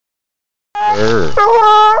girl.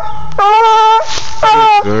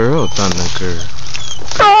 Good girl, Thunder Girl.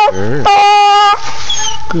 Good girl.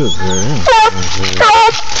 Good girl.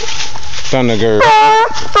 Thunder Girl.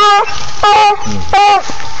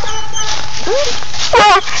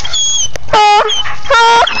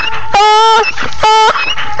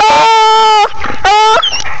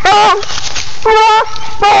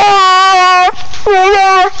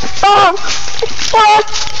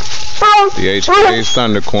 DHK'S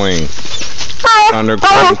Thunder Queen. Thunder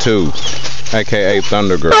Queen 2. A.K.A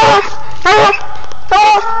Thunder Girl.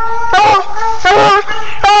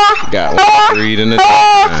 Got one breed in the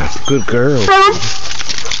time. Good girl.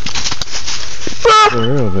 Good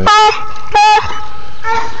girl, baby.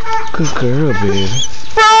 Good girl, baby.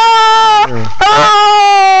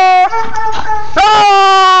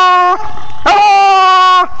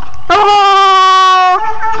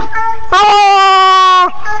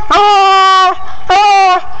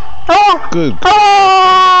 Good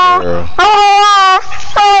girl.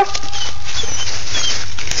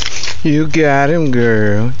 You got him,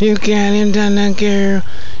 girl. You got him, Thunder Girl.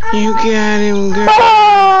 You got him, girl.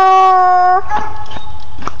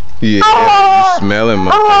 Yeah, you smell him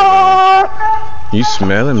up there. You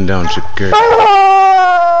smell him, don't you, girl?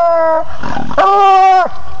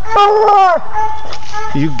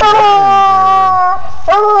 You got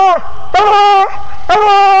him, girl.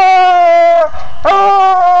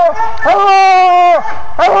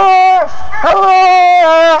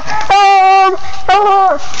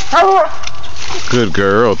 Good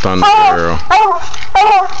girl, Thunder Girl.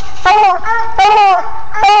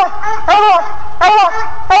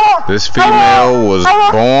 This female was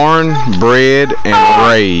born, bred, and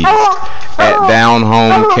raised at Down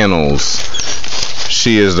Home Kennels.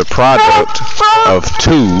 She is the product of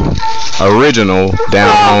 2 original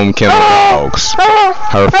Down Home Kennel dogs.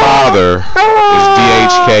 Her father is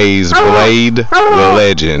DHK'S Blade, the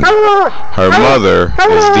Legend. Her mother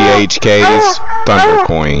is DHK'S Thunder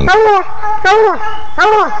Queen.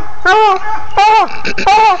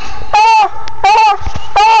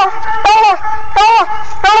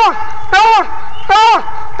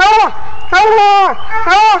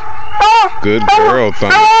 Good girl,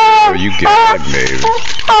 Thunder Girl. You got it, baby.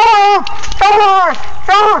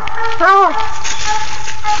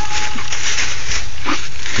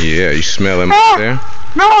 Yeah, you smell him up there?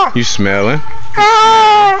 You smell him?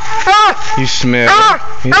 You smell him?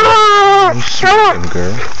 You smell him,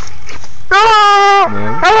 girl.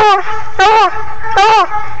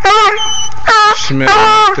 Smell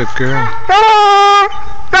him, good girl.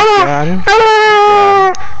 Got him?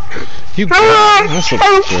 You got him. That's what the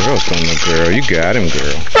girl, Thunder Girl. You got him,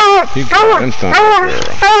 girl. You got him, Thunder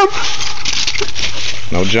Girl.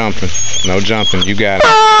 No jumping. No jumping. You got him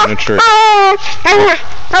on the tree.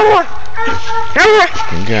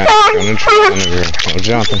 You got him on the tree, Thunder Girl. No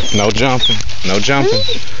jumping. No jumping. No jumping.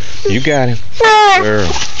 You got him. Girl.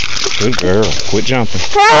 Good girl. Quit jumping.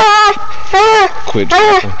 Quit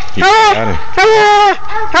jumping. You got him.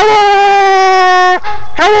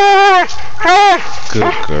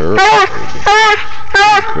 Good girl, baby.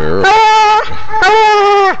 Good girl.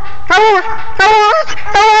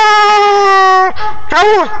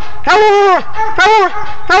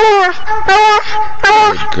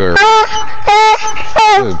 Good girl.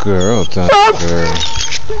 Good girl, Thunder Girl.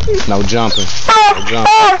 No jumping. No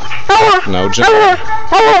jumping. No jumping.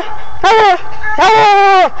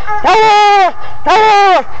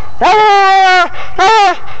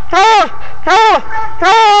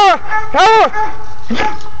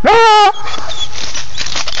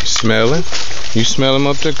 You smell him? You smell him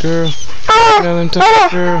up there, girl? You smell him, Thunder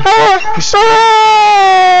Girl? You smell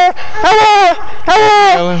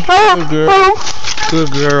him? Good girl.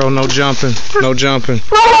 Good girl. No jumping. No jumping.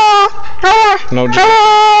 No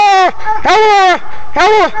jumping.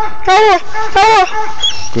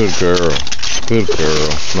 Good girl. Good girl.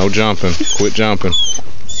 No jumping. Quit jumping.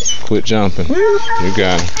 Quit jumping. You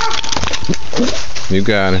got him. You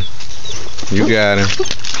got him. You got him.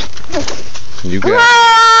 You got him.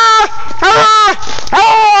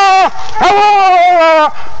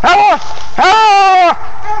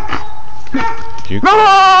 You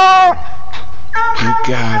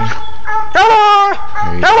got him.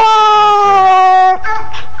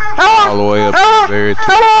 All the way up to the very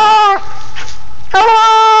top.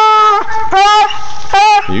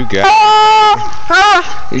 You got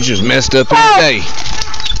it. You just messed up your day.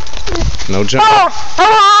 No jump.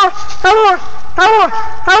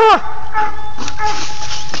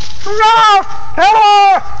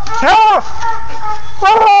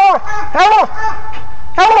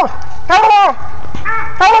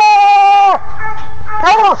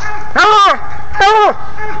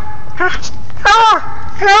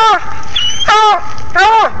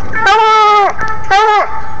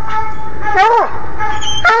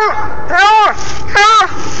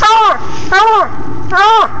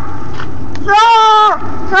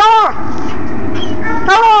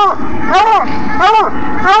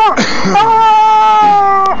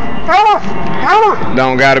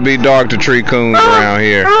 don't gotta be dark to treat coons around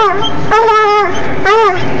here. Good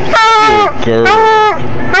girl.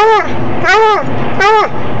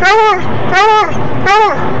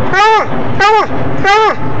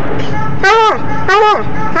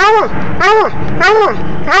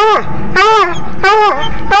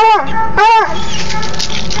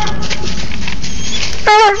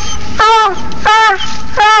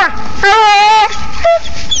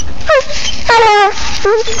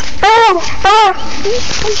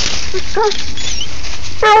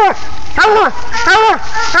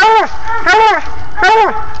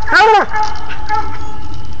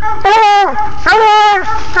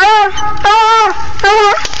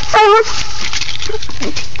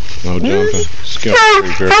 No jumping. Skip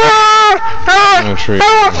tree girl. No tree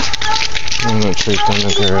girl. No tree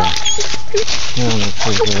thunder girl. No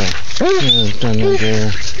tree girl. No thunder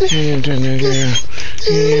girl. No thunder girl.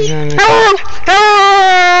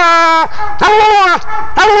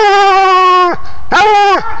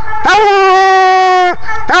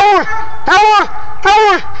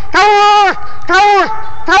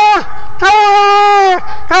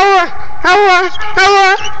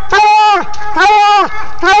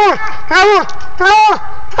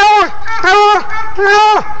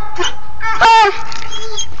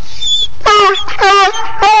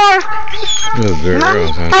 Good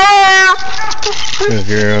girls, huh? Good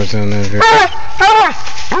girls on that girl.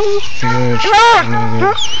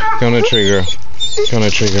 Go on the tree, girl. Go on the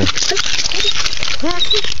tree, girl.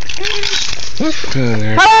 Good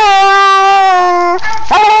girl.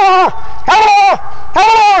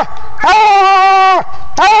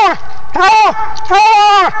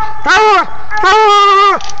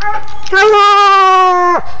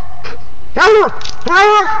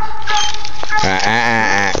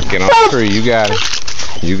 Get on the tree. You got it.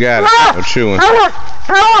 You got it. No chewing.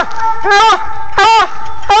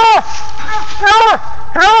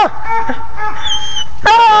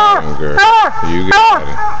 Girl. You got it.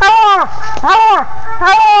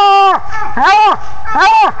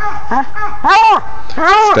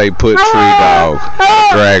 Stay put, tree dog.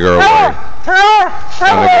 Drag her away.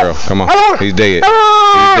 Thunder girl, come on. He's dead.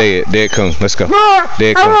 He's dead. Dead coon. Let's go.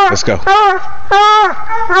 Dead coon. Let's go.